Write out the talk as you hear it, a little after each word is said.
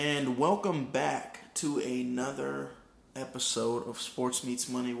And welcome back to another episode of Sports Meets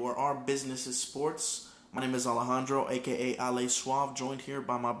Money, where our business is sports. My name is Alejandro, aka Ale Suave, joined here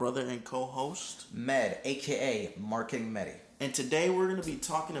by my brother and co-host Med, aka Marketing Medi. And today we're going to be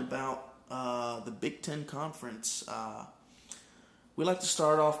talking about the Big Ten Conference. We like to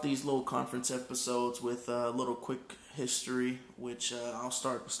start off these little conference episodes with a little quick history, which I'll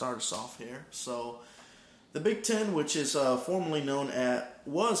start us off here. So, the Big Ten, which is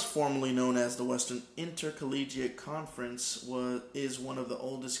was formerly known as the Western Intercollegiate Conference, is one of the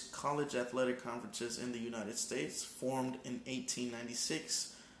oldest college athletic conferences in the United States, formed in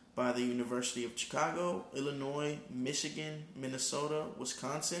 1896 by the University of Chicago, Illinois, Michigan, Minnesota,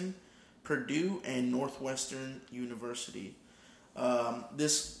 Wisconsin, Purdue, and Northwestern University.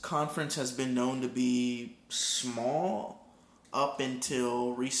 This conference has been known to be small up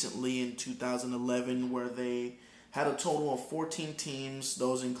until recently in 2011, where they had a total of 14 teams,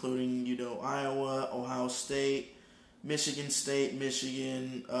 those including, Iowa, Ohio State, Michigan,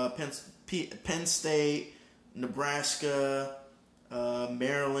 Penn State, Nebraska,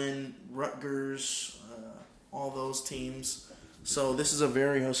 Maryland, Rutgers, all those teams. So this is a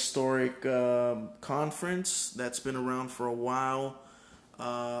very historic conference that's been around for a while.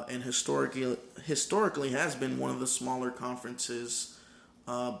 And historically has been one of the smaller conferences,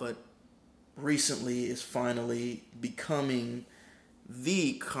 but recently is finally becoming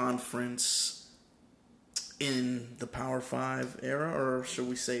the conference in the Power 5 era, or should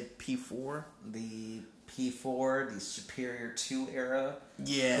we say P4? The P4, the Superior 2 era.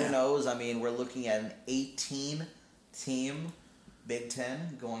 Yeah. Who knows? I mean, we're looking at an 18-team Big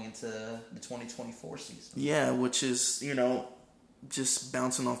Ten going into the 2024 season. Yeah, which is, just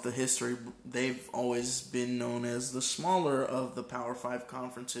bouncing off the history, they've always been known as the smaller of the Power 5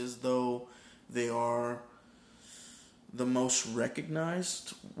 conferences, though they are the most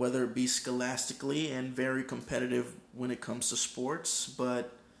recognized, whether it be scholastically, and very competitive when it comes to sports.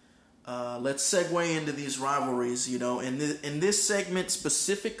 But let's segue into these rivalries. In this segment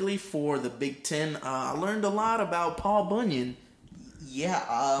specifically for the Big Ten, I learned a lot about Paul Bunyan.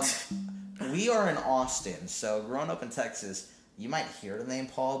 Yeah, we are in Austin, so growing up in Texas, you might hear the name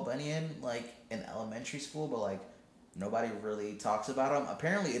Paul Bunyan, in elementary school, but, nobody really talks about him.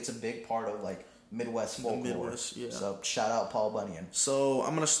 Apparently, it's a big part of, Midwest folklore. Midwest, yeah. So, shout out Paul Bunyan. So,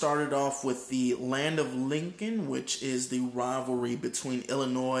 I'm going to start it off with the Land of Lincoln, which is the rivalry between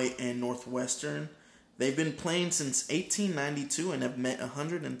Illinois and Northwestern. They've been playing since 1892 and have met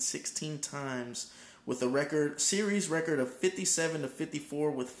 116 times with a series record of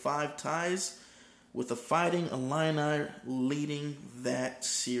 57-54 with 5 ties, with the Fighting Illini leading that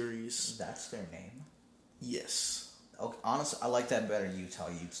series. That's their name? Yes. Okay, honestly, I like that better, Utah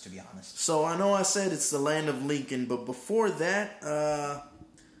Utes, to be honest. So I know I said it's the Land of Lincoln, but before that,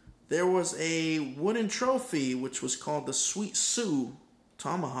 there was a wooden trophy which was called the Sweet Sioux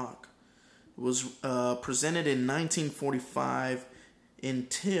Tomahawk. It was presented in 1945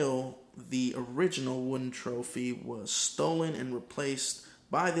 until the original wooden trophy was stolen and replaced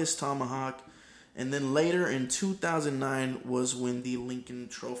by this tomahawk. And then later in 2009 was when the Lincoln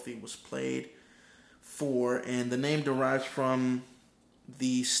Trophy was played for, and the name derives from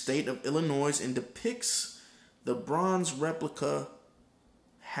the state of Illinois and depicts the bronze replica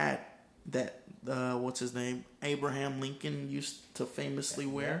hat that Abraham Lincoln used to famously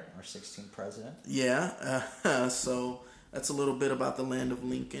wear. Our 16th president. Yeah, so that's a little bit about the Land of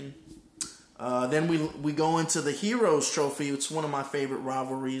Lincoln. Then we go into the Heroes Trophy. It's one of my favorite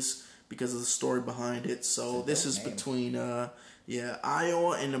rivalries because of the story behind it. So this is between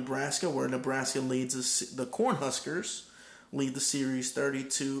Iowa and Nebraska, where Nebraska leads the Cornhuskers lead the series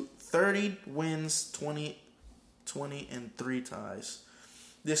 30 wins, 20 and 3 ties.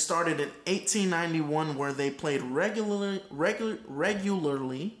 This started in 1891, where they played regularly.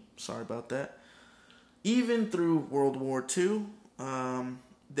 Sorry about that. Even through World War II.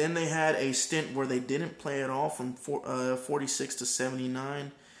 Then they had a stint where they didn't play at all from 46 to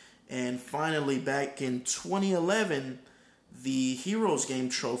 79. And finally, back in 2011, the Heroes Game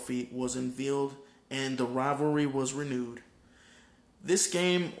Trophy was unveiled and the rivalry was renewed. This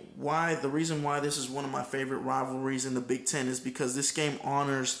game, the reason why this is one of my favorite rivalries in the Big Ten is because this game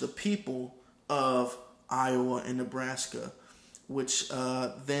honors the people of Iowa and Nebraska, which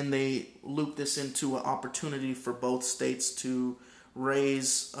then they loop this into an opportunity for both states to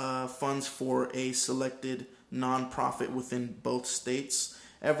raise funds for a selected nonprofit within both states.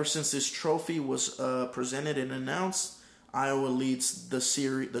 Ever since this trophy was presented and announced, Iowa leads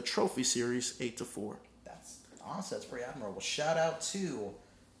the trophy series 8-4. Honestly, that's pretty admirable. Shout out to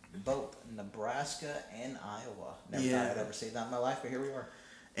both Nebraska and Iowa. Never thought I'd ever say that in my life, but here we are.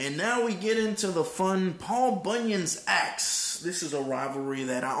 And now we get into the fun Paul Bunyan's axe. This is a rivalry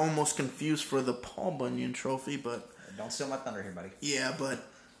that I almost confused for the Paul Bunyan trophy, but... Don't steal my thunder here, buddy. Yeah, but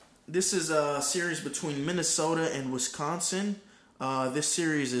this is a series between Minnesota and Wisconsin. This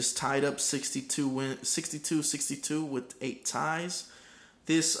series is tied up 62-62 with 8 ties.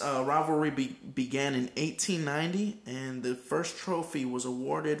 This rivalry began in 1890, and the first trophy was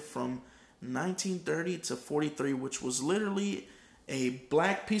awarded from 1930 to 43, which was literally a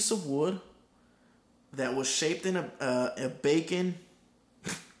black piece of wood that was shaped in a bacon,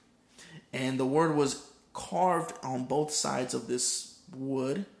 and the word was carved on both sides of this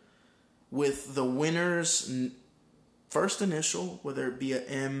wood with the winner's first initial, whether it be a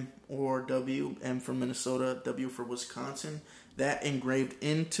M or W, M for Minnesota, W for Wisconsin, that engraved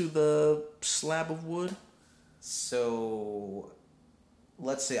into the slab of wood. So,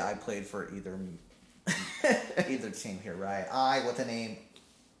 let's say I played for either team here, right? I with the name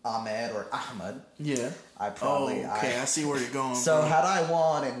Ahmed or Ahmed. Yeah. I probably. I see where you're going. So had I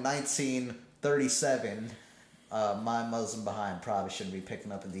won in 1937, my Muslim behind probably shouldn't be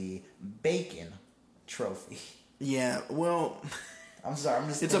picking up the bacon trophy. Yeah. Well. I'm sorry.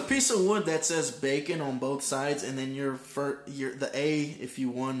 It's a piece of wood that says bacon on both sides, and then the A, if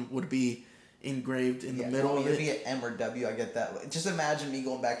you won, would be engraved in the middle of it. It'd be an M or W. I get that. Just imagine me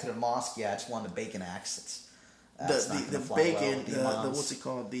going back to the mosque. Yeah, I just wanted a bacon axe. The bacon. Well the what's it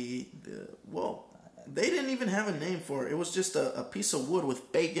called? Well, they didn't even have a name for it. It was just a piece of wood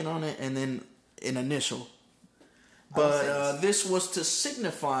with bacon on it, and then an initial. But this was to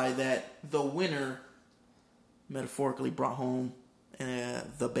signify that the winner metaphorically brought home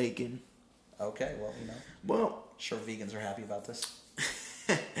the bacon. Okay, well, Well, sure vegans are happy about this.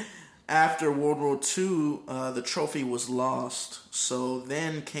 After World War II, the trophy was lost. So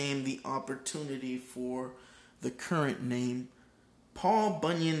then came the opportunity for the current name, Paul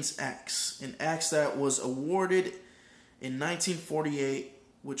Bunyan's axe. An axe that was awarded in 1948,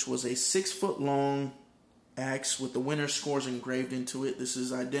 which was a 6-foot-long axe with the winner's scores engraved into it. This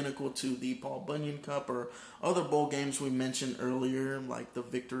is identical to the Paul Bunyan Cup or other bowl games we mentioned earlier, like the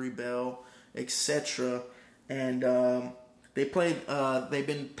Victory Bell, etc. And they've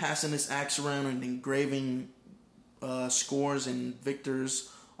been passing this axe around and engraving scores and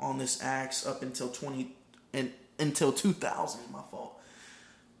victors on this axe up until 2000, my fault,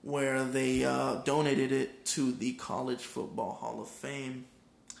 where they donated it to the College Football Hall of Fame,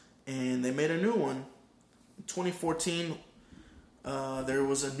 and they made a new one. 2014, there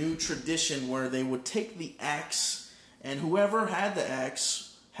was a new tradition where they would take the axe, and whoever had the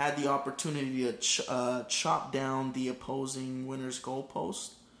axe had the opportunity to chop down the opposing winner's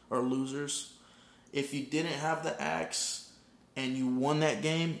goalpost or losers. If you didn't have the axe and you won that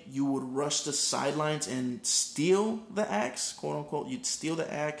game, you would rush the sidelines and steal the axe, quote unquote. You'd steal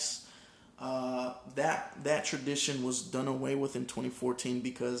the axe. That tradition was done away with in 2014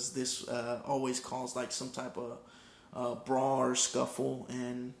 because this always caused like some type of brawl or scuffle,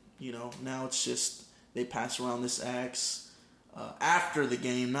 and now it's just they pass around this axe after the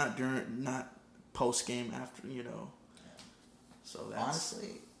game, not post game. After So that's... Honestly,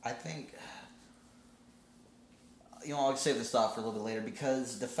 I think I'll save this thought for a little bit later,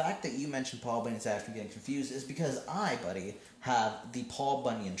 because the fact that you mentioned Paul Bunyan's axe and getting confused is because I, buddy, have the Paul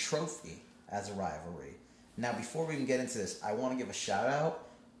Bunyan trophy as a rivalry. Now, before we even get into this, I want to give a shout out.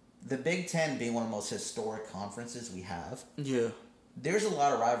 The Big Ten being one of the most historic conferences we have. Yeah. There's a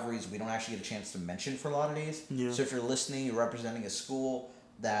lot of rivalries we don't actually get a chance to mention for a lot of these. Yeah. So if you're listening, you're representing a school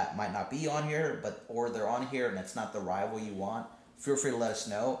that might not be on here, or they're on here and it's not the rival you want, feel free to let us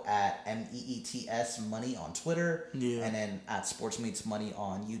know at MEETS Money on Twitter. Yeah. And then at Sports Meets Money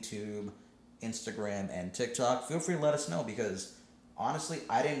on YouTube, Instagram, and TikTok. Feel free to let us know, because honestly,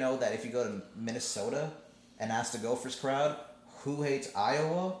 I didn't know that if you go to Minnesota and ask the Gophers crowd who hates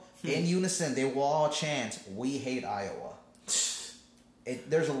Iowa, in unison they will all chant, "We hate Iowa."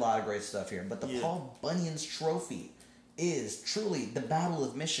 There's a lot of great stuff here, but the Paul Bunyan's trophy is truly the Battle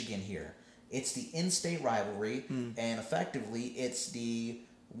of Michigan here. It's the in-state rivalry, and effectively it's the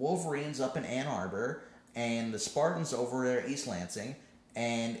Wolverines up in Ann Arbor and the Spartans over there at East Lansing,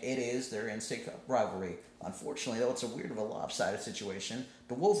 and it is their in-state rivalry. Unfortunately, though, it's a weird of a lopsided situation.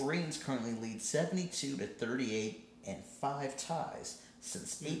 The Wolverines currently lead 72-38 and 5 ties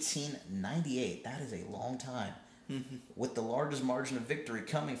since 1898. That is a long time. With the largest margin of victory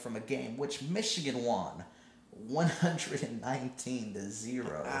coming from a game which Michigan won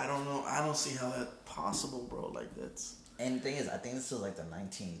 119-0. I don't know. I don't see how that's possible, bro. Like, that's... And the thing is, I think this is like the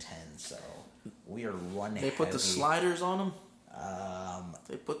 1910s, so we are running. They put heavy. the sliders on them?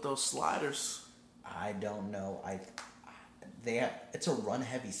 They put those sliders. I don't know. it's a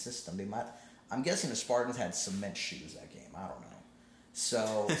run-heavy system. I'm guessing the Spartans had cement shoes that game. I don't know.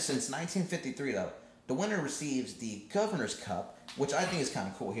 So, since 1953, though, the winner receives the Governor's Cup, which I think is kind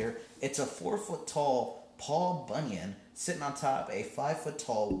of cool here. It's a 4-foot-tall Paul Bunyan sitting on top of a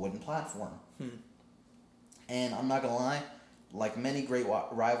 5-foot-tall wooden platform. And I'm not going to lie, like many great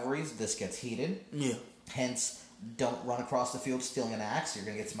rivalries, this gets heated. Yeah. Hence, don't run across the field stealing an axe. You're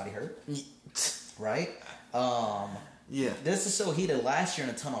going to get somebody hurt. Right? Yeah. This is so heated. Last year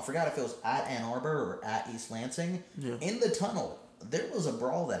in a tunnel, I forgot if it was at Ann Arbor or at East Lansing. Yeah. In the tunnel, there was a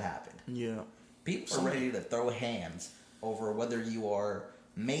brawl that happened. Yeah. People are ready to throw hands over whether you are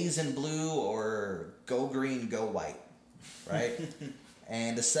maize and blue or go green, go white. Right?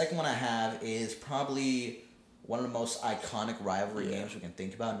 And the second one I have is probably one of the most iconic rivalry games we can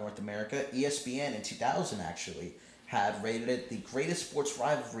think about in North America. ESPN in 2000 actually had rated it the greatest sports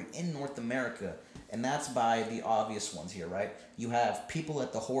rivalry in North America. And that's by the obvious ones here, right? You have people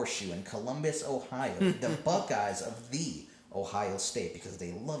at the Horseshoe in Columbus, Ohio, the Buckeyes of the Ohio State, because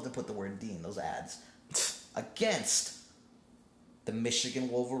they love to put the word D in those ads, against the Michigan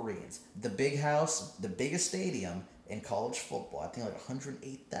Wolverines. The big house, the biggest stadium in college football, I think like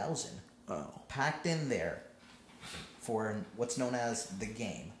 108,000. Oh. Packed in there for what's known as the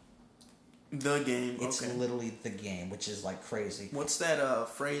game. The game. It's okay. literally the game, which is like crazy. What's that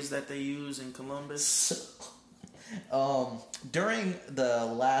phrase that they use in Columbus? During the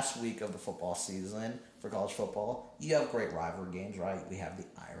last week of the football season for college football, you have great rivalry games, right? We have the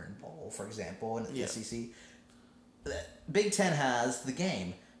Iron Bowl, for example, in the SEC. Big Ten has the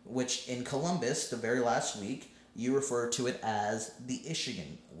game, which in Columbus, the very last week, you refer to it as the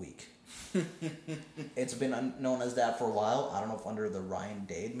Michigan week. It's been known as that for a while. I don't know if under the Ryan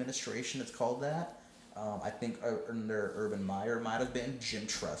Day administration it's called that. I think under Urban Meyer it might have been. Jim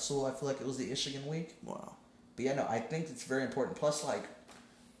Tressel, I feel like it was the Michigan week. Wow. But yeah, no, I think it's very important. Plus, like,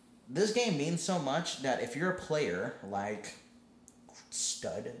 this game means so much that if you're a player like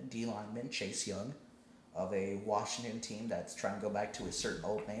stud D lineman Chase Young of a Washington team that's trying to go back to a certain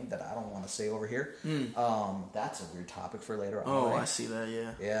old name that I don't want to say over here. That's a weird topic for later on. Oh, right? I see that,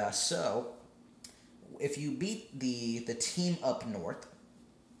 yeah. Yeah, so if you beat the team up north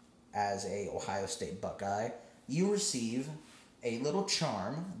as a Ohio State Buckeye, you receive a little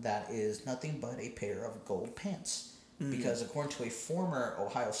charm that is nothing but a pair of gold pants. Because according to a former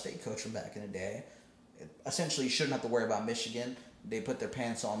Ohio State coach from back in the day, essentially you shouldn't have to worry about Michigan. They put their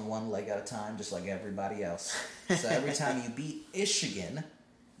pants on one leg at a time, just like everybody else. So every time you beat Michigan,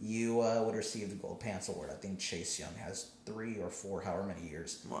 you would receive the Gold Pants Award. I think Chase Young has 3 or 4, however many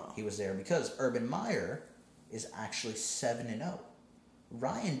years he was there. Because Urban Meyer is actually 7-0.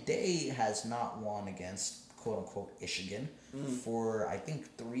 Ryan Day has not won against, quote-unquote, Michigan for, I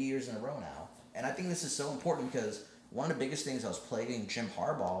think, 3 years in a row now. And I think this is so important because one of the biggest things that was plaguing Jim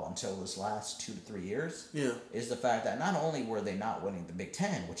Harbaugh until this last 2 to 3 years is the fact that not only were they not winning the Big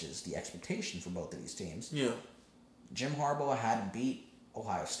Ten, which is the expectation for both of these teams, Jim Harbaugh hadn't beat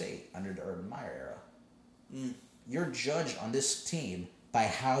Ohio State under the Urban Meyer era. You're judged on this team by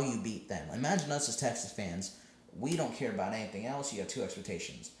how you beat them. Imagine us as Texas fans. We don't care about anything else. You have 2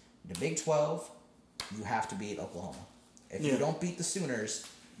 expectations. The Big 12, you have to beat Oklahoma. If you don't beat the Sooners,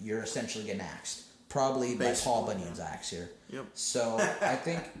 you're essentially getting axed. Probably by Paul Bunyan's axe here. Yep. So I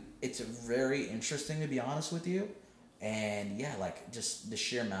think it's very interesting, to be honest with you. And yeah, like just the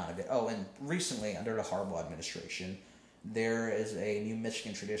sheer amount of it. Oh, and recently under the Harbaugh administration, there is a new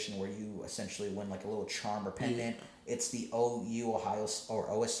Michigan tradition where you essentially win like a little charm or pendant. It's the OSU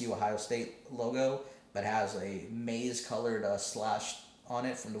Ohio State logo, but has a maize-colored slash on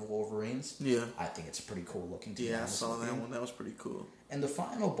it from the Wolverines. Yeah. I think it's pretty cool looking. I saw that one. That was pretty cool. And the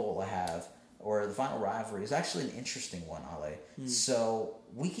final bowl I have, or the final rivalry, is actually an interesting one, Ale. So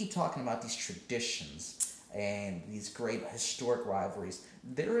we keep talking about these traditions and these great historic rivalries.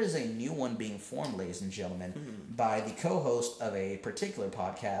 There is a new one being formed, ladies and gentlemen, by the co-host of a particular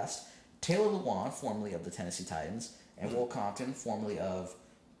podcast, Taylor Lewan, formerly of the Tennessee Titans, and Will Compton, formerly of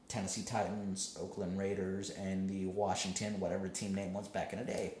Tennessee Titans, Oakland Raiders, and the Washington, whatever team name was back in the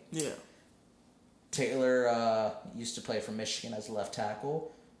day. Yeah. Taylor used to play for Michigan as a left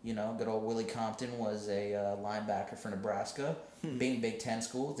tackle. You know, good old Willie Compton was a linebacker for Nebraska. Being Big Ten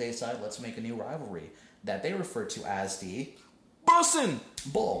schools, they decided, let's make a new rivalry that they refer to as the Bussin'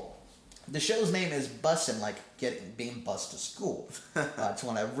 Bowl. The show's name is Bussin', like being bused to school. I just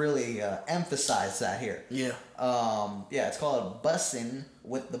want to really emphasize that here. Yeah. It's called Bussin'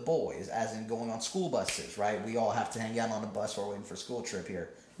 with the Boys, as in going on school buses, right? We all have to hang out on a bus while waiting for a school trip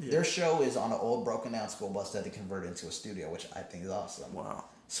here. Yeah. Their show is on an old broken down school bus that they converted into a studio, which I think is awesome. Wow.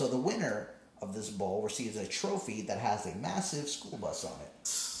 So the winner of this bowl receives a trophy that has a massive school bus on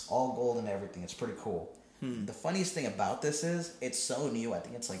it. All gold and everything. It's pretty cool. The funniest thing about this is it's so new. I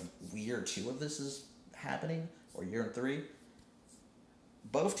think it's like year 2 of this is happening, or year 3.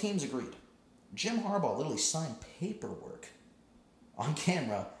 Both teams agreed. Jim Harbaugh literally signed paperwork on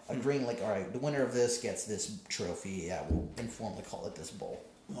camera agreeing like, all right, the winner of this gets this trophy. Yeah, we'll informally call it this bowl.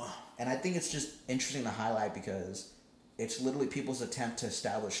 Wow. And I think it's just interesting to highlight because it's literally people's attempt to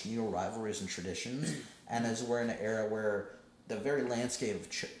establish new rivalries and traditions. And as we're in an era where the very landscape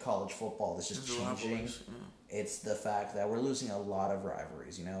of college football is just changing, it's the fact that we're losing a lot of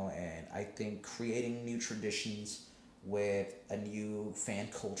rivalries, you know, and I think creating new traditions with a new fan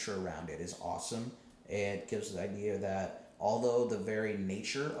culture around it is awesome. It gives the idea that although the very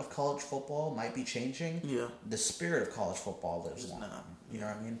nature of college football might be changing, the spirit of college football lives on. You know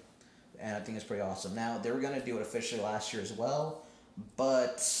what I mean? And I think it's pretty awesome. Now, they were going to do it officially last year as well,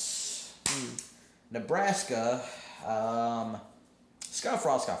 but Nebraska, Scott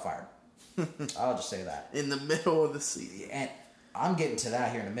Frost got fired. I'll just say that. In the middle of the season. And I'm getting to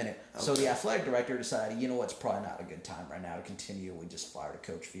that here in a minute. Okay. So the athletic director decided, you know what, it's probably not a good time right now to continue. We just fired a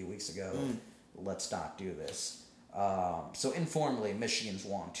coach a few weeks ago. Let's not do this. So informally, Michigan's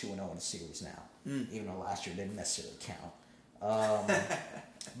won 2-0 in the series now, even though last year didn't necessarily count.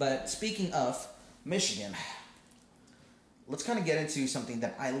 But speaking of Michigan, let's kind of get into something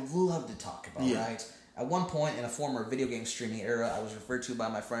that I love to talk about, right? At one point in a former video game streaming era, I was referred to by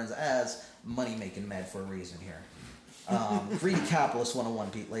my friends as money-making med for a reason here. Greedy Capitalist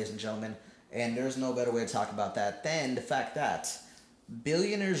 101, ladies and gentlemen. And there's no better way to talk about that than the fact that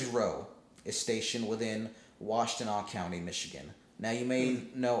Billionaires Row is stationed within Washtenaw County, Michigan. Now, you may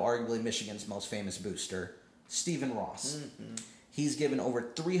know arguably Michigan's most famous booster, Stephen Ross. He's given over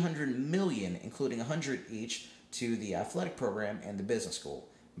 $300 million, including $100 each, to the athletic program and the business school,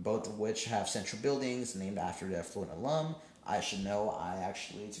 both of which have central buildings named after the affluent alum. I should know, I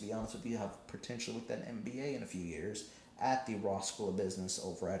actually, to be honest with you, have potential with that MBA in a few years at the Ross School of Business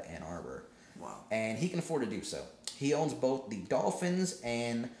over at Ann Arbor. Wow. And he can afford to do so. He owns both the Dolphins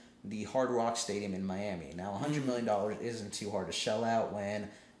and the Hard Rock Stadium in Miami. Now, $100 million isn't too hard to shell out when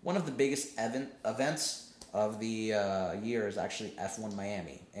one of the biggest events of the year is actually F1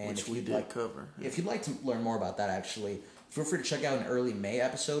 Miami. And which we did cover. If you'd like to learn more about that, actually, feel free to check out an early May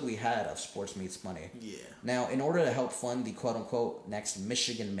episode we had of Sports Meets Money. Yeah. Now, in order to help fund the quote-unquote next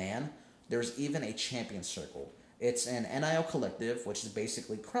Michigan man, there's even a champion circle. It's an NIL collective, which is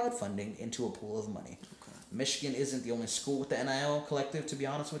basically crowdfunding into a pool of money. Okay. Michigan isn't the only school with the NIL collective, to be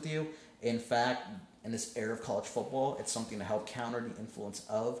honest with you. In fact, in this era of college football, it's something to help counter the influence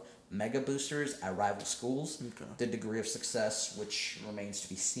of mega boosters at rival schools. Okay. The degree of success, which remains to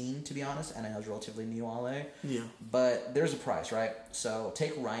be seen, to be honest. NIL is relatively new LA. Yeah. But there's a price, right? So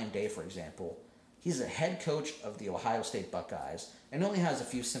take Ryan Day, for example. He's a head coach of the Ohio State Buckeyes and only has a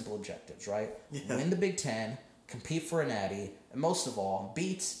few simple objectives, right? Yeah. Win the Big Ten, compete for a natty, and most of all,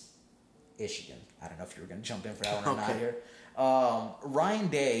 beat Michigan. I don't know if you were going to jump in for that one or not here. Ryan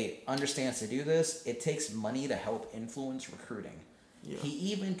Day understands to do this. It takes money to help influence recruiting. Yeah. He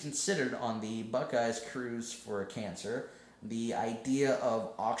even considered on the Buckeyes cruise for cancer the idea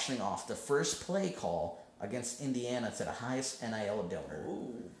of auctioning off the first play call against Indiana to the highest NIL donor.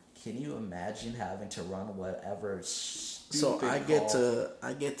 Ooh. Can you imagine having to run whatever? So I get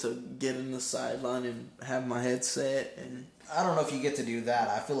to get in the sideline and have my headset, and I don't know if you get to do that.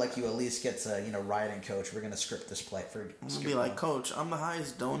 I feel like you at least get to, write and coach. We're gonna script this play for. I'm gonna be like, Coach, I'm the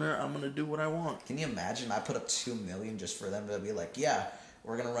highest donor. I'm gonna do what I want. Can you imagine? I put up $2 million just for them to be like, yeah,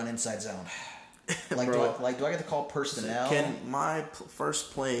 we're gonna run inside zone. Like, do I get to call personnel? Can my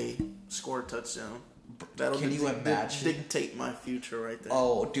first play score a touchdown? Can you imagine? Dictate my future right there.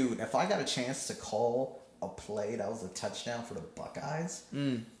 Oh, dude, if I got a chance to call a play that was a touchdown for the Buckeyes.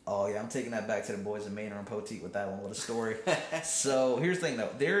 Oh, yeah, I'm taking that back to the boys in Maynard and Poteet with that one. What a story. So, here's the thing, though.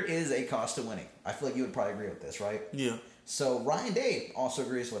 There is a cost to winning. I feel like you would probably agree with this, right? Yeah. So, Ryan Day also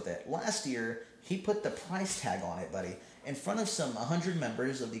agrees with it. Last year, he put the price tag on it, buddy. In front of some 100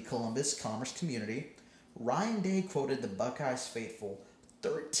 members of the Columbus commerce community, Ryan Day quoted the Buckeyes faithful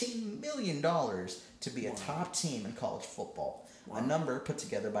 $13 million to be a top team in college football. Wow. A number put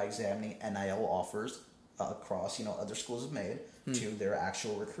together by examining NIL offers across, other schools have made to their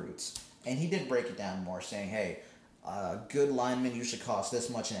actual recruits. And he did break it down more, saying, hey, good linemen usually cost this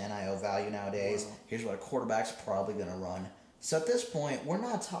much in NIL value nowadays. Wow. Here's what a quarterback's probably going to run. So at this point, we're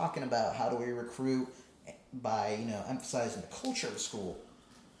not talking about how do we recruit by, emphasizing the culture of the school.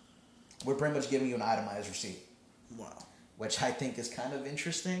 We're pretty much giving you an itemized receipt. Wow. Which I think is kind of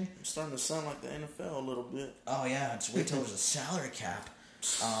interesting. It's starting to sound like the NFL a little bit. Oh, yeah. It's wait till there's a salary cap.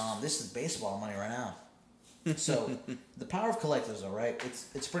 This is baseball money right now. So, the power of collectives, all right,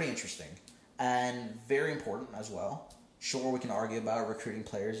 it's pretty interesting and very important as well. Sure, we can argue about recruiting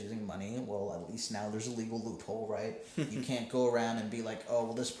players using money. Well, at least now there's a legal loophole, right? You can't go around and be like, oh,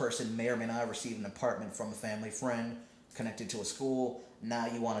 well, this person may or may not receive an apartment from a family friend connected to a school. Now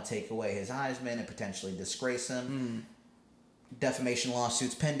you want to take away his Heisman and potentially disgrace him. Defamation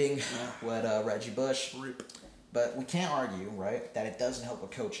lawsuits pending with Reggie Bush. Rip. But we can't argue, right, that it doesn't help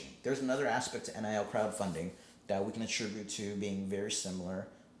with coaching. There's another aspect to NIL crowdfunding that we can attribute to being very similar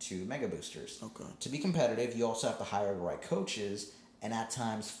to Mega Boosters. Okay. To be competitive, you also have to hire the right coaches and at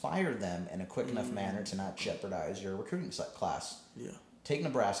times fire them in a quick enough manner to not jeopardize your recruiting class. Yeah. Take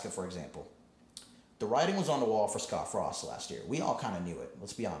Nebraska, for example. The writing was on the wall for Scott Frost last year. We all kind of knew it,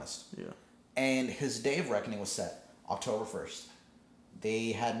 let's be honest. Yeah. And his day of reckoning was set October 1st.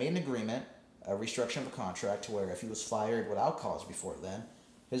 They had made an agreement, a restructuring of a contract to where if he was fired without cause before then,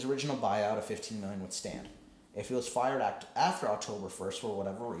 his original buyout of $15 million would stand. If he was fired after October 1st for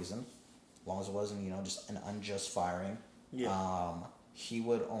whatever reason, as long as it wasn't, just an unjust firing, he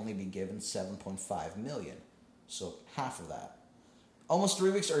would only be given $7.5 million. So half of that. Almost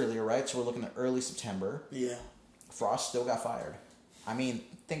 3 weeks earlier, right? So we're looking at early September. Yeah. Frost still got fired. I mean,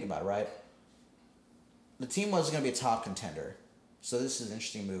 think about it, right? The team wasn't going to be a top contender. So this is an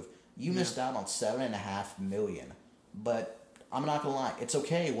interesting move. You missed out on $7.5 million. But I'm not going to lie. It's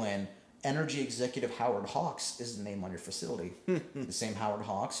okay when energy executive Howard Hawks is the name on your facility. The same Howard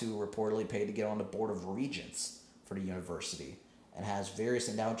Hawks who reportedly paid to get on the board of regents for the university and has various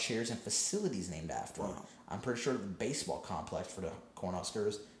endowed chairs and facilities named after him. I'm pretty sure the baseball complex for the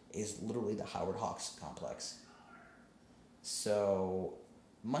Cornhuskers is literally the Howard Hawks complex. So,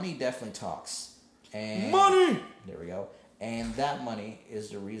 money definitely talks. And money! There we go. And that money is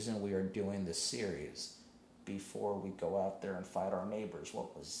the reason we are doing this series. Before we go out there and fight our neighbors.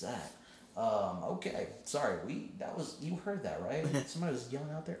 What was that? Okay. Sorry, you heard that, right? Somebody was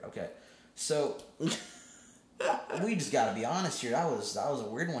yelling out there? Okay. So, we just gotta be honest here. That was a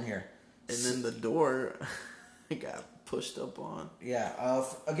weird one here. And then the door got pushed up on. Yeah.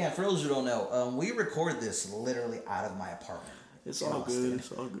 Again, for those who don't know, we record this literally out of my apartment. It's all good.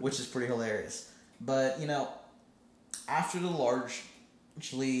 It's all good. Which is pretty hilarious. But, after the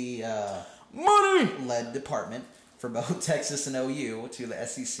largely money-led department for both Texas and OU to the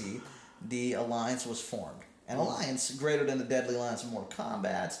SEC, the alliance was formed. An alliance greater than the deadly alliance of Mortal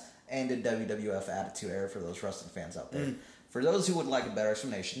Kombat and the WWF Attitude Era for those wrestling fans out there. For those who would like a better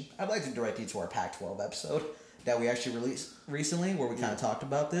explanation, I'd like to direct you to our Pac-12 episode that we actually released recently where we kind of talked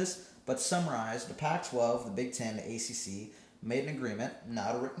about this. But to summarize, the Pac-12, the Big Ten, the ACC made an agreement,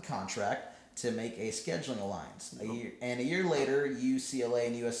 not a written contract, to make a scheduling alliance. A year later, UCLA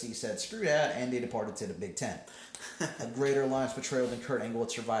and USC said, screw that, and they departed to the Big Ten. A greater alliance betrayal than Kurt Angle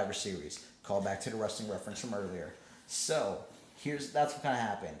at Survivor Series. Call back to the wrestling reference from earlier. So, that's what kind of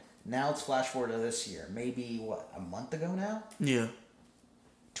happened. Now let's flash forward to this year. Maybe, a month ago now? Yeah.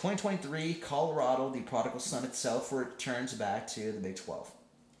 2023, Colorado, the prodigal son itself, returns back to the Big 12.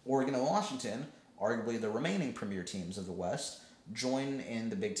 Oregon and Washington, arguably the remaining premier teams of the West, join in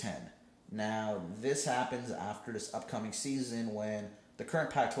the Big 10. Now, this happens after this upcoming season when the current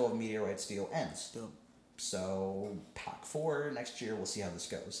Pac-12 media rights deal ends. Yep. So, Pac-4 next year, we'll see how this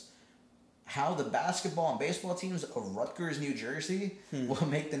goes. How the basketball and baseball teams of Rutgers, New Jersey will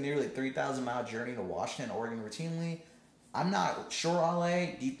make the nearly 3,000-mile journey to Washington and Oregon routinely, I'm not sure,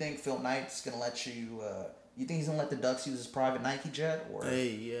 Ale. Do you think Phil Knight's going to let you... you think he's going to let the Ducks use his private Nike jet? Or, hey,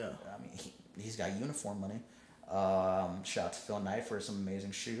 yeah. I mean, he's got uniform money. Shout out to Phil Knight for some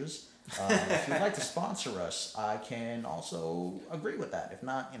amazing shoes. If you'd like to sponsor us, I can also agree with that. If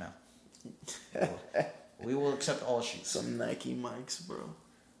not, we will accept all shoes. Some Nike mics, bro.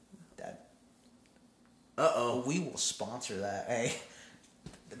 That. Uh-oh. We will sponsor that. Hey,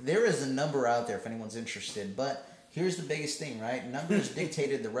 there is a number out there if anyone's interested, but here's the biggest thing, right? Numbers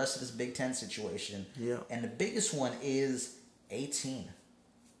dictated the rest of this Big Ten situation. Yeah. And the biggest one is 18.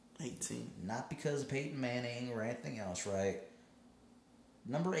 18. Not because of Peyton Manning or anything else, right?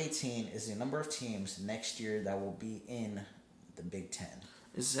 Number 18 is the number of teams next year that will be in the Big Ten.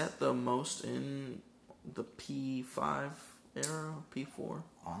 Is that the most in the P5 era? P4?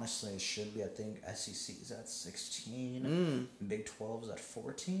 Honestly, it should be. I think SEC is at 16. Big 12 is at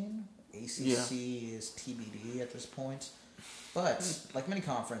 14. ACC is TBD at this point. But, like many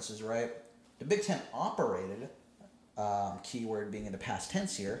conferences, right? The Big Ten operated, keyword being in the past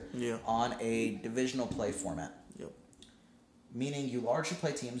tense here, on a divisional play format. Yep. Meaning you largely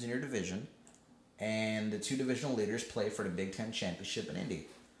play teams in your division, and the two divisional leaders play for the Big Ten championship in Indy.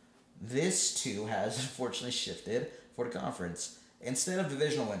 This, too, has unfortunately shifted for the conference. Instead of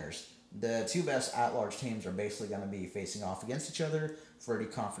divisional winners, the two best at-large teams are basically going to be facing off against each other for the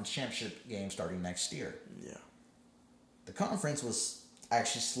conference championship game starting next year. Yeah. The conference was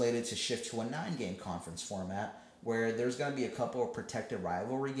actually slated to shift to a 9-game conference format where there's going to be a couple of protected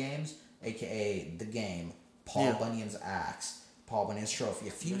rivalry games, aka the game, Paul Bunyan's Axe, Paul Bunyan's Trophy.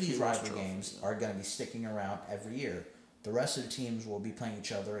 A few of these rivalry games are going to be sticking around every year. The rest of the teams will be playing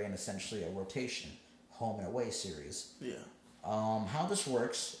each other in essentially a rotation, home and away series. Yeah. How this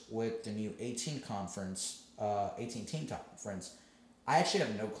works with the new 18 conference, 18-team conference, I actually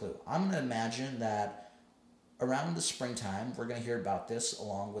have no clue. I'm going to imagine that around the springtime, we're going to hear about this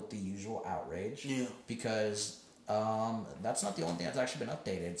along with the usual outrage. Yeah. Because that's not the only thing that's actually been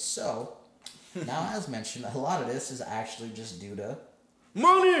updated. So, now as mentioned, a lot of this is actually just due to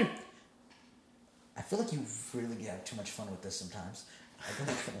money! I feel like you really have too much fun with this sometimes.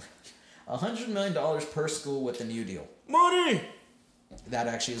 $100 million per school with the new deal. Money! That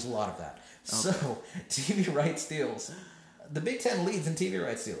actually is a lot of that. Okay. So, TV rights deals. The Big Ten leads in TV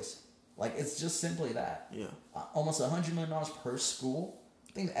rights deals. Like, it's just simply that. Yeah. Almost $100 million per school.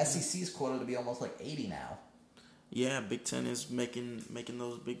 I think the SEC is quoted to be almost like 80 now. Yeah, Big Ten is making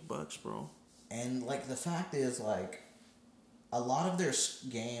those big bucks, bro. And, like, the fact is, like, a lot of their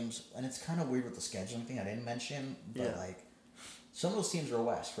games, and it's kind of weird with the scheduling thing I didn't mention, but, like, some of those teams are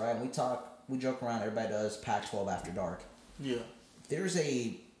West, right? And we joke around, everybody does Pac-12 after dark. Yeah. There's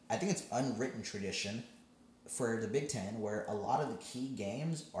I think it's unwritten tradition for the Big Ten where a lot of the key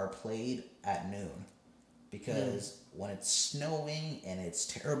games are played at noon. Because when it's snowing and it's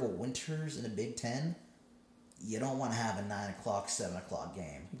terrible winters in the Big Ten, you don't want to have a 9 o'clock, 7 o'clock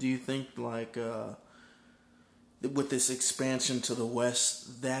game. Do you think, like, with this expansion to the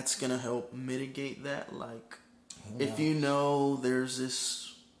West, that's going to help mitigate that? Like, if you know there's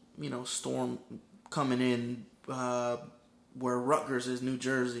this, storm coming in where Rutgers is New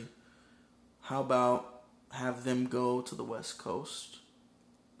Jersey, how about have them go to the West Coast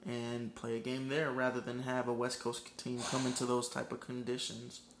and play a game there rather than have a West Coast team come into those type of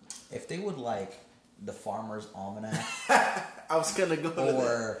conditions? If they would like the Farmer's Almanac, I was gonna go to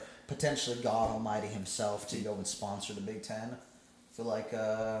or potentially God Almighty himself to go and sponsor the Big Ten. I feel like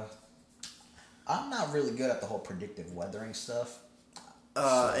I'm not really good at the whole predictive weathering stuff.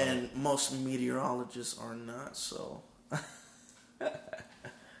 And most meteorologists are not, so.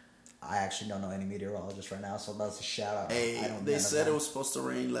 I actually don't know any meteorologists right now, so that's a shout out. Hey, they said it was supposed to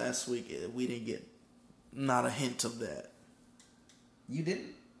rain last week. We didn't get not a hint of that. You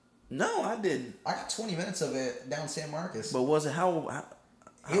didn't? No, I didn't. I got 20 minutes of it down San Marcos. But was it how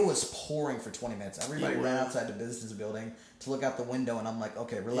it was pouring for 20 minutes. Everybody ran outside the business building to look out the window, and I'm like,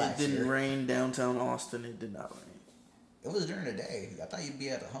 okay, relax. It didn't rain downtown Austin. It did not rain. It was during the day. I thought you'd be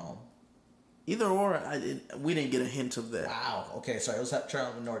at home. Either or, we didn't get a hint of that. Wow. Okay, sorry. It was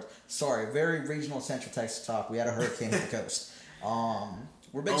Charlotte North. Sorry, very regional Central Texas talk. We had a hurricane at the coast.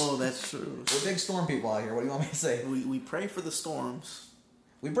 We're big. Oh, that's true. We're big storm people out here. What do you want me to say? We pray for the storms.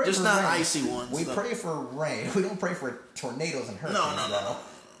 We pray just for not rain. icy ones. We pray for rain. We don't pray for tornadoes and hurricanes. No.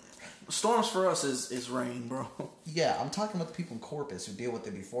 Storms for us is rain, bro. Yeah, I'm talking about the people in Corpus who deal with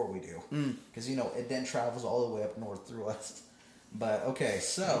it before we do. Because, it then travels all the way up north through us. But, okay,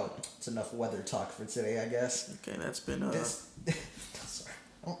 so, it's enough weather talk for today, I guess. Okay, that's been... Sorry,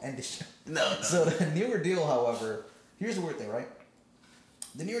 don't end the show. No. So, the newer deal, however, here's the weird thing, right?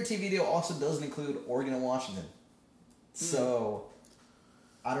 The newer TV deal also doesn't include Oregon and Washington. So,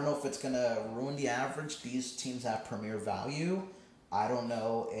 I don't know if it's going to ruin the average. These teams have premier value. I don't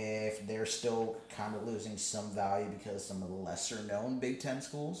know if they're still kind of losing some value because some of the lesser-known Big Ten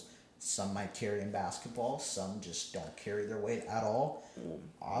schools, some might carry in basketball, some just don't carry their weight at all.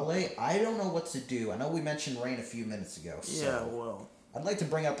 I don't know what to do. I know we mentioned rain a few minutes ago. So yeah, well. I'd like to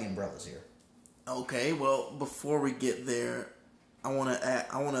bring out the umbrellas here. Okay, well, before we get there, I want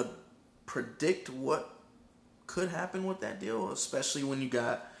to predict what could happen with that deal, especially when you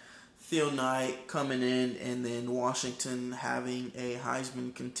got Theo Knight coming in, and then Washington having a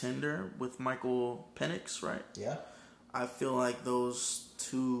Heisman contender with Michael Penix, right? Yeah. I feel like those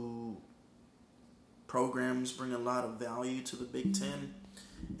two programs bring a lot of value to the Big Ten,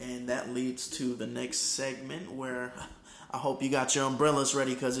 and that leads to the next segment where I hope you got your umbrellas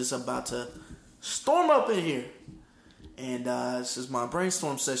ready because it's about to storm up in here. And this is my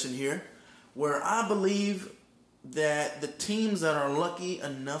brainstorm session here where I believe that the teams that are lucky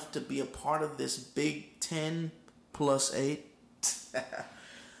enough to be a part of this Big 10 plus 8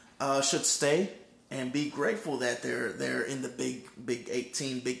 should stay and be grateful that they're in the Big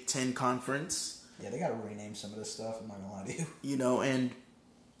 18, Big 10 conference. Yeah, they got to rename some of this stuff. I'm not gonna lie to you. And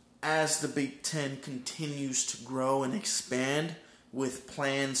as the Big 10 continues to grow and expand, with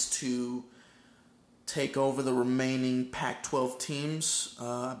plans to take over the remaining Pac-12 teams.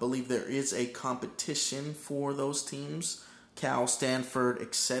 I believe there is a competition for those teams, Cal, Stanford,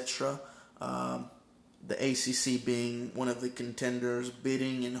 etc. The ACC being one of the contenders,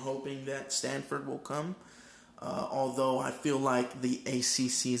 bidding and hoping that Stanford will come. Although I feel like the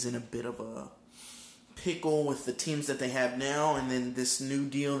ACC is in a bit of a pickle with the teams that they have now, and then this new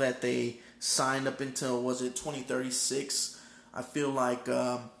deal that they signed up until, was it 2036? I feel like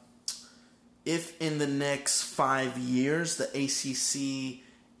if in the next 5 years the ACC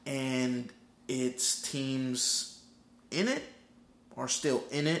and its teams in it are still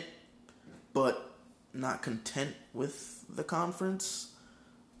in it, but not content with the conference,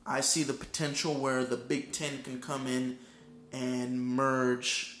 I see the potential where the Big Ten can come in and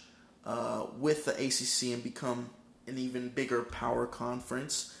merge with the ACC and become an even bigger power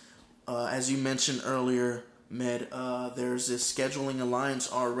conference. As you mentioned earlier, Med, there's this scheduling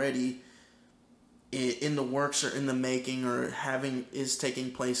alliance already in the works or in the making or is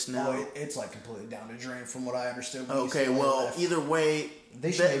taking place now. Oh, it's like completely down the drain from what I understood. Okay, well, either way,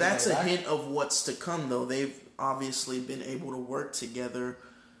 that's a hint of what's to come, though. They've obviously been able to work together.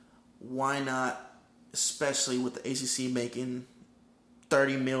 Why not, especially with the ACC making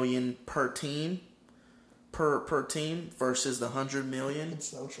 $30 million per team, per team versus the $100 million? It's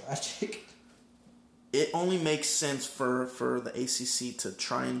so tragic. It only makes sense for the ACC to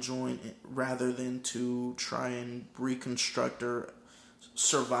try and join it rather than to try and reconstruct or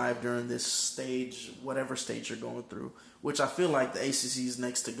survive during this stage, whatever stage you're going through, which I feel like the ACC is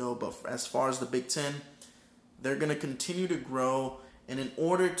next to go. But as far as the Big Ten, they're going to continue to grow. And in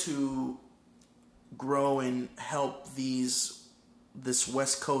order to grow and help this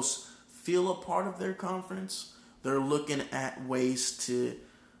West Coast feel a part of their conference, they're looking at ways to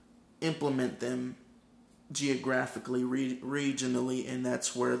implement them geographically, regionally, and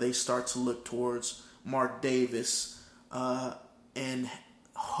that's where they start to look towards Mark Davis and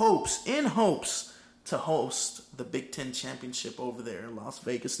hopes to host the Big Ten Championship over there in Las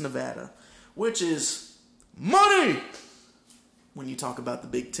Vegas, Nevada, which is money when you talk about the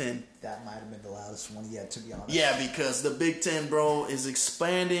Big Ten. That might have been the loudest one yet, to be honest. Yeah, because the Big Ten, bro, is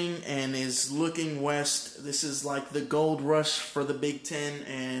expanding and is looking west. This is like the gold rush for the Big Ten,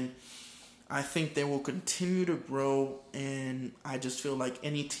 and I think they will continue to grow, and I just feel like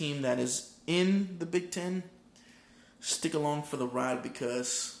any team that is in the Big Ten, stick along for the ride,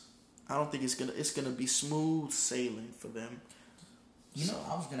 because I don't think it's gonna be smooth sailing for them. You know,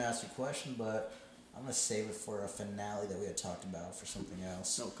 I was gonna ask you a question, but I'm gonna save it for a finale that we had talked about for something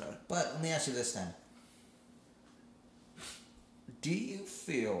else. Okay. But let me ask you this then. Do you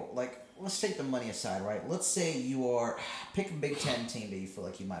feel like, let's take the money aside, right? Let's say pick a Big Ten team that you feel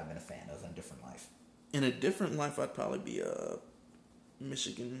like you might have been a fan of in a different life. In a different life, I'd probably be a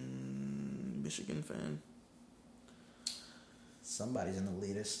Michigan fan. Somebody's an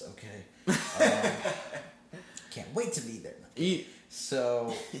elitist, okay. Can't wait to be there.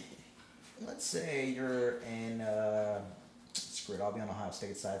 So, let's say you're in, screw it, I'll be on Ohio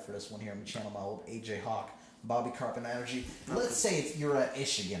State side for this one here. I'm going to channel my old AJ Hawk, Bobby Carpenter energy. Let's say you're at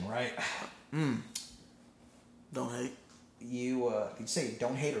Michigan, right? Don't hate. You say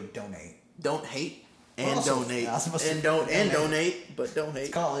don't hate or donate? Don't hate and donate. And donate, but don't hate.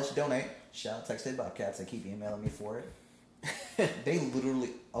 It's college, donate. Shout out Texas State Bobcats. They keep emailing me for it. They literally...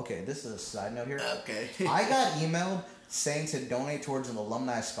 Okay, this is a side note here. Okay. I got emailed saying to donate towards an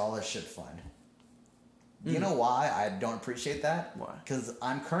alumni scholarship fund. You know why I don't appreciate that? Why? Because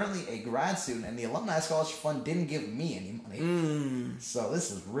I'm currently a grad student, and the alumni scholarship fund didn't give me any money. So this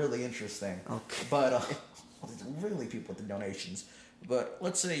is really interesting. Okay. But really, people with the donations. But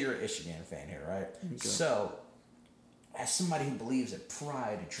let's say you're a Michigan fan here, right? Okay. So, as somebody who believes in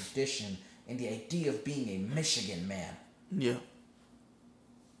pride and tradition and the idea of being a Michigan man, yeah,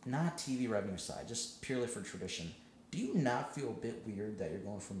 not TV revenue side, just purely for tradition, do you not feel a bit weird that you're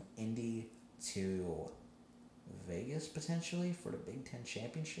going from Indy to Vegas potentially for the Big Ten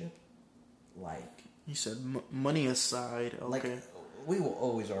championship? Like, you said money aside. Okay. Like, we will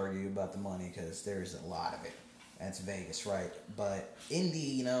always argue about the money because there's a lot of it. That's Vegas, right? But Indy,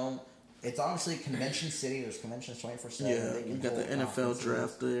 you know, it's obviously a convention city. There's conventions 24/7. Yeah, you got the NFL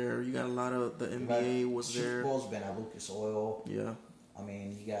draft there. You got a lot of the NBA was there. Super Bowl's been at Lucas Oil. Yeah. I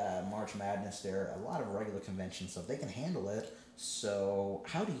mean, you got March Madness there. A lot of regular conventions, so they can handle it. So,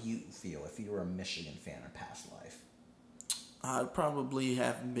 how do you feel if you were a Michigan fan in past life? I'd probably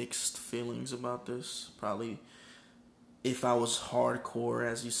have mixed feelings about this. Probably, if I was hardcore,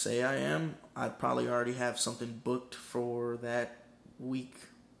 as you say I am, I'd probably already have something booked for that week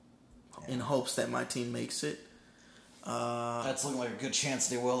in hopes that my team makes it. That's looking like a good chance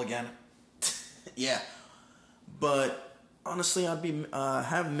they will again. Yeah, but honestly, I'd be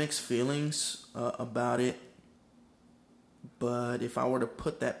have mixed feelings about it. But if I were to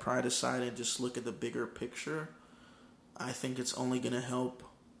put that pride aside and just look at the bigger picture, I think it's only going to help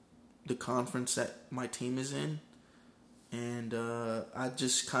the conference that my team is in, and I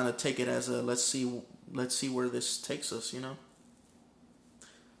just kind of take it as a let's see where this takes us.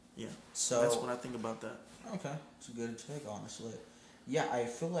 Yeah. So that's what I think about that. Okay, it's a good take, honestly. Yeah, I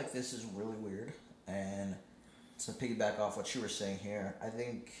feel like this is really weird, and to piggyback off what you were saying here, I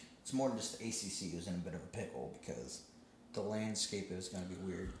think it's more than just the ACC who's in a bit of a pickle because the landscape is going to be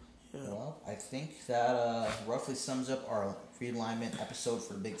weird. Yeah. Well, I think that roughly sums up our realignment episode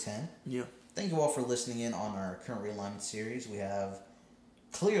for the Big Ten. Yeah. Thank you all for listening in on our current realignment series. We have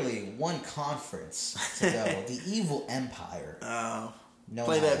clearly one conference to go, the Evil Empire.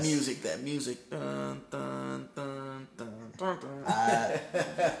 Play that music. Dun, dun, dun, dun, dun, dun.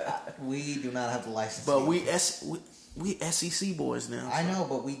 We do not have the license. But we SEC boys now. I know,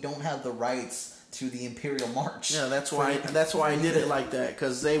 but we don't have the rights to the Imperial March. Yeah, that's why I did it like that,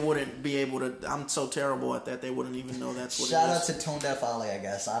 because they wouldn't be able to. I'm so terrible at that, they wouldn't even know that's what Shout it is. out to Tone Deaf Ali, I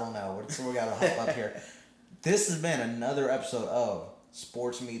guess. I don't know. So we got to hype up here. This has been another episode of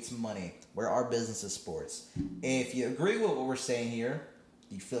Sports Meets Money, where our business is sports. If you agree with what we're saying here,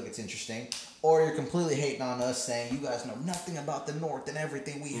 you feel like it's interesting, or you're completely hating on us saying you guys know nothing about the North and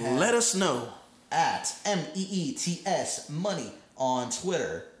everything we have, let us know at MEETS Money on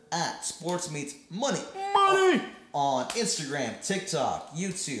Twitter, at Sports Meets Money on Instagram, TikTok,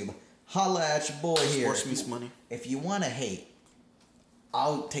 YouTube. Holla at your boy here. Sports Meets Money. If you want to hate,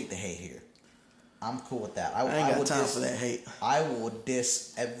 I'll take the hate here. I'm cool with that. I ain't got time for that hate. I will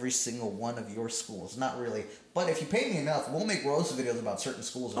diss every single one of your schools. Not really. But if you pay me enough, we'll make roast videos about certain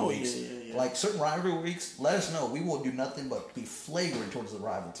schools and weeks. Yeah. Like certain rivalry weeks, let us know. We will do nothing but be flagrant towards the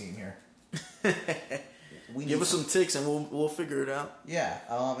rival team here. Give us some ticks and we'll figure it out. Yeah.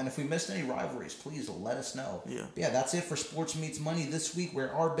 And if we missed any rivalries, please let us know. Yeah, that's it for Sports Meets Money this week,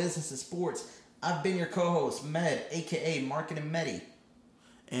 where our business is sports. I've been your co-host, Med, a.k.a. Marketing Medi.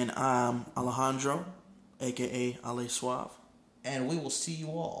 And I'm Alejandro, a.k.a. Ale Suave. And we will see you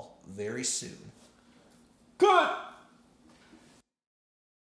all very soon. Good!